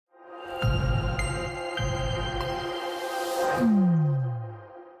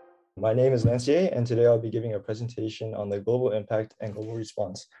My name is Lancier, and today I'll be giving a presentation on the global impact and global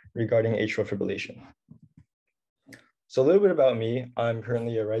response regarding atrial fibrillation. So a little bit about me. I'm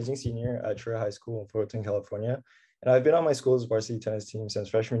currently a rising senior at Troy High School in Fullerton, California, and I've been on my school's varsity tennis team since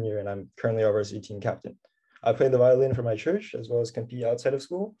freshman year, and I'm currently our varsity team captain. I play the violin for my church, as well as compete outside of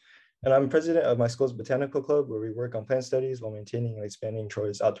school, and I'm president of my school's botanical club, where we work on plant studies while maintaining and expanding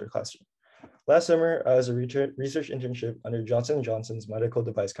Troy's outdoor classroom. Last summer, I was a research internship under Johnson & Johnson's medical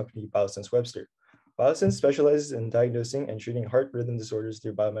device company, Biosense Webster. Biosense specializes in diagnosing and treating heart rhythm disorders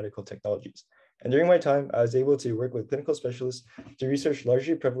through biomedical technologies. And during my time, I was able to work with clinical specialists to research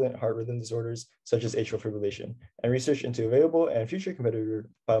largely prevalent heart rhythm disorders, such as atrial fibrillation, and research into available and future competitor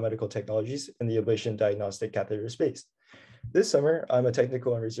biomedical technologies in the ablation diagnostic catheter space. This summer, I'm a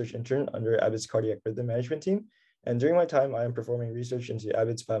technical and research intern under Abbott's cardiac rhythm management team. And during my time, I am performing research into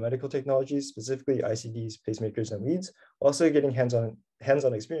Abbott's biomedical technologies, specifically ICDs, pacemakers, and leads, also getting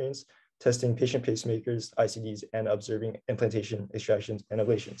hands-on experience testing patient pacemakers, ICDs, and observing implantation, extractions, and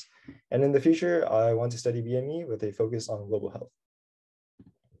ablations. And in the future, I want to study BME with a focus on global health.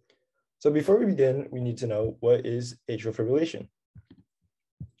 So before we begin, we need to know, what is atrial fibrillation?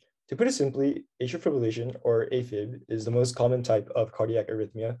 To put it simply, atrial fibrillation, or AFib, is the most common type of cardiac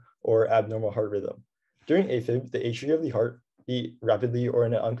arrhythmia or abnormal heart rhythm. During AFib, the atria of the heart beat rapidly or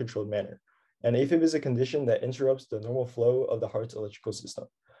in an uncontrolled manner. And AFib is a condition that interrupts the normal flow of the heart's electrical system,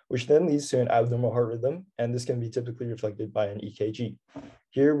 which then leads to an abnormal heart rhythm, and this can be typically reflected by an EKG.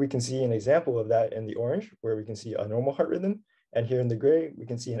 Here we can see an example of that in the orange, where we can see a normal heart rhythm, and here in the gray, we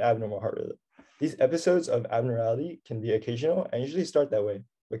can see an abnormal heart rhythm. These episodes of abnormality can be occasional and usually start that way,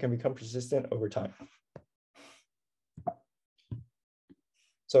 but can become persistent over time.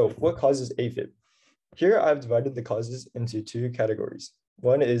 So what causes AFib? Here I've divided the causes into two categories.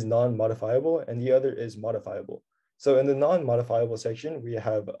 One is non-modifiable and the other is modifiable. So in the non-modifiable section, we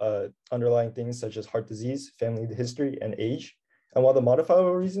have underlying things such as heart disease, family history, and age. And while the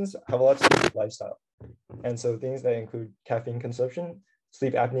modifiable reasons have a lot to do with lifestyle. And so things that include caffeine consumption,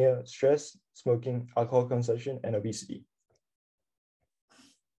 sleep apnea, stress, smoking, alcohol consumption, and obesity.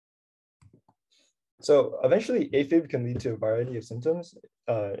 So eventually, AFib can lead to a variety of symptoms,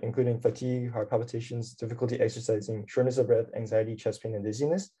 including fatigue, heart palpitations, difficulty exercising, shortness of breath, anxiety, chest pain, and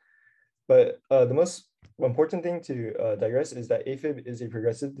dizziness. But the most important thing to digress is that AFib is a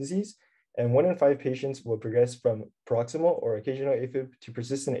progressive disease, and 1 in 5 patients will progress from paroxysmal or occasional AFib to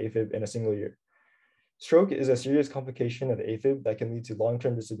persistent AFib in a single year. Stroke is a serious complication of AFib that can lead to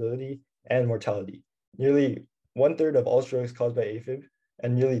long-term disability and mortality. Nearly 1/3 of all strokes caused by AFib,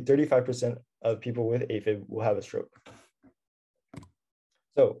 and nearly 35% of people with AFib will have a stroke.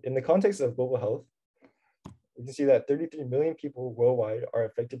 So in the context of global health, we can see that 33 million people worldwide are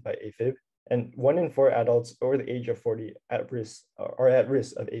affected by AFib, and 1 in 4 adults over the age of 40 are at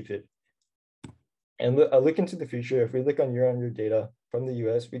risk of AFib. And a look into the future, if we look on year-on-year data from the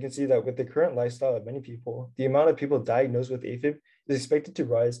US, we can see that with the current lifestyle of many people, the amount of people diagnosed with AFib is expected to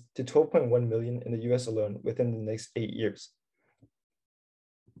rise to 12.1 million in the US alone within the next 8 years.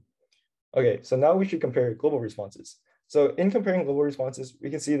 Okay, so now we should compare global responses. So in comparing global responses, we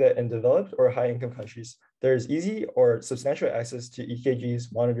can see that in developed or high-income countries, there is easy or substantial access to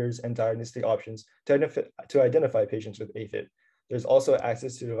EKGs, monitors, and diagnostic options to identify patients with AFib. There's also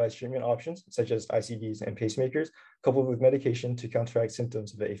access to device treatment options, such as ICDs and pacemakers, coupled with medication to counteract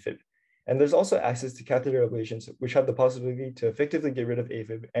symptoms of AFib. And there's also access to catheter ablations, which have the possibility to effectively get rid of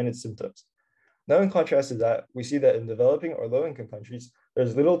AFib and its symptoms. Now, in contrast to that, we see that in developing or low-income countries,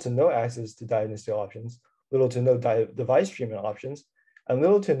 there's little to no access to diagnostic options, little to no device treatment options, and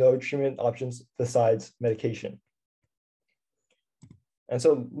little to no treatment options besides medication. And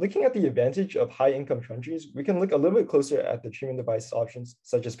so looking at the advantage of high-income countries, we can look a little bit closer at the treatment device options,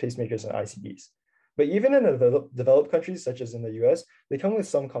 such as pacemakers and ICDs. But even in developed countries, such as in the US, they come with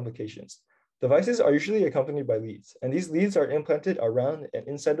some complications. Devices are usually accompanied by leads, and these leads are implanted around and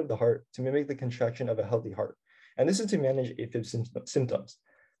inside of the heart to mimic the contraction of a healthy heart. And this is to manage AFib symptoms.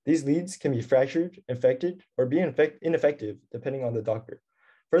 These leads can be fractured, infected, or be ineffective, depending on the doctor.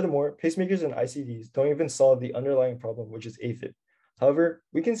 Furthermore, pacemakers and ICDs don't even solve the underlying problem, which is AFib. However,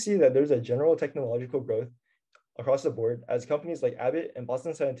 we can see that there's a general technological growth across the board as companies like Abbott and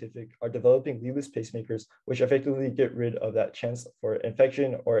Boston Scientific are developing leadless pacemakers, which effectively get rid of that chance for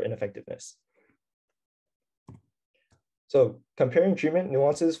infection or ineffectiveness. So comparing treatment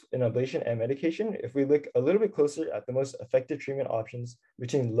nuances in ablation and medication, if we look a little bit closer at the most effective treatment options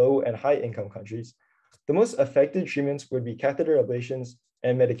between low and high income countries, the most effective treatments would be catheter ablations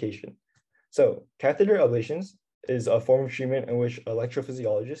and medication. So catheter ablations is a form of treatment in which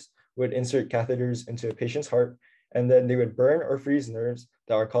electrophysiologists would insert catheters into a patient's heart and then they would burn or freeze nerves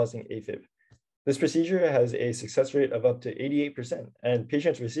that are causing AFib. This procedure has a success rate of up to 88%, and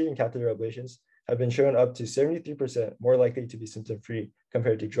patients receiving catheter ablations have been shown up to 73% more likely to be symptom-free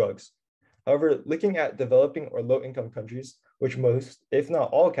compared to drugs. However, looking at developing or low-income countries, which most, if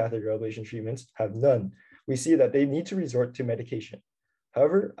not all, catheter ablation treatments have none, we see that they need to resort to medication.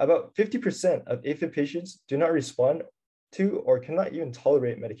 However, about 50% of AFib patients do not respond to or cannot even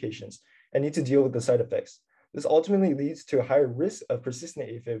tolerate medications and need to deal with the side effects. This ultimately leads to a higher risk of persistent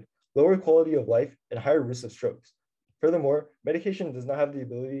AFib, lower quality of life, and higher risk of strokes. Furthermore, medication does not have the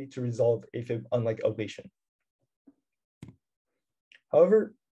ability to resolve AFib, unlike ablation.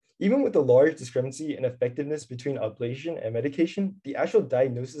 However, even with the large discrepancy in effectiveness between ablation and medication, the actual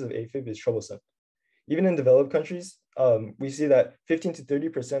diagnosis of AFib is troublesome. Even in developed countries, we see that 15 to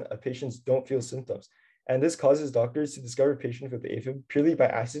 30% of patients don't feel symptoms. And this causes doctors to discover patients with AFib purely by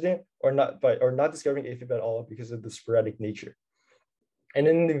accident or not discovering AFib at all because of the sporadic nature. And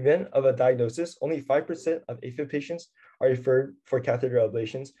in the event of a diagnosis, only 5% of AFib patients are referred for catheter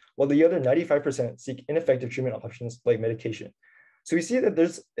ablations, while the other 95% seek ineffective treatment options like medication. So we see that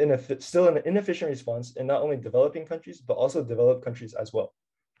there's still an inefficient response in not only developing countries, but also developed countries as well.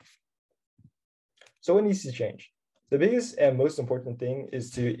 So what needs to change? The biggest and most important thing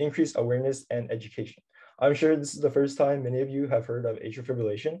is to increase awareness and education. I'm sure this is the first time many of you have heard of atrial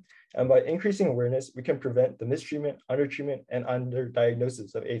fibrillation, and by increasing awareness, we can prevent the mistreatment, undertreatment, and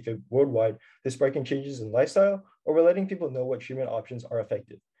underdiagnosis of AFib worldwide through sparking changes in lifestyle, or by letting people know what treatment options are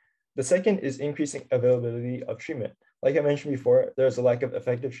effective. The second is increasing availability of treatment. Like I mentioned before, there's a lack of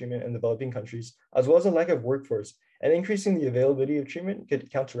effective treatment in developing countries, as well as a lack of workforce, and increasing the availability of treatment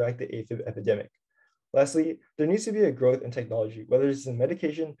could counteract the AFib epidemic. Lastly, there needs to be a growth in technology, whether it's in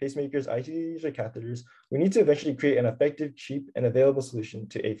medication, pacemakers, ICDs, or catheters. We need to eventually create an effective, cheap, and available solution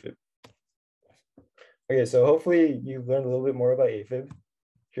to AFib. Okay, so hopefully you've learned a little bit more about AFib.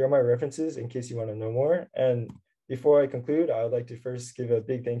 Here are my references in case you want to know more. And before I conclude, I would like to first give a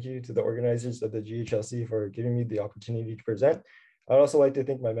big thank you to the organizers of the GHLC for giving me the opportunity to present. I'd also like to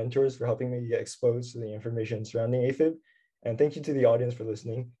thank my mentors for helping me get exposed to the information surrounding AFib. And thank you to the audience for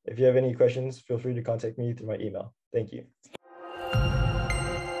listening. If you have any questions, feel free to contact me through my email. Thank you.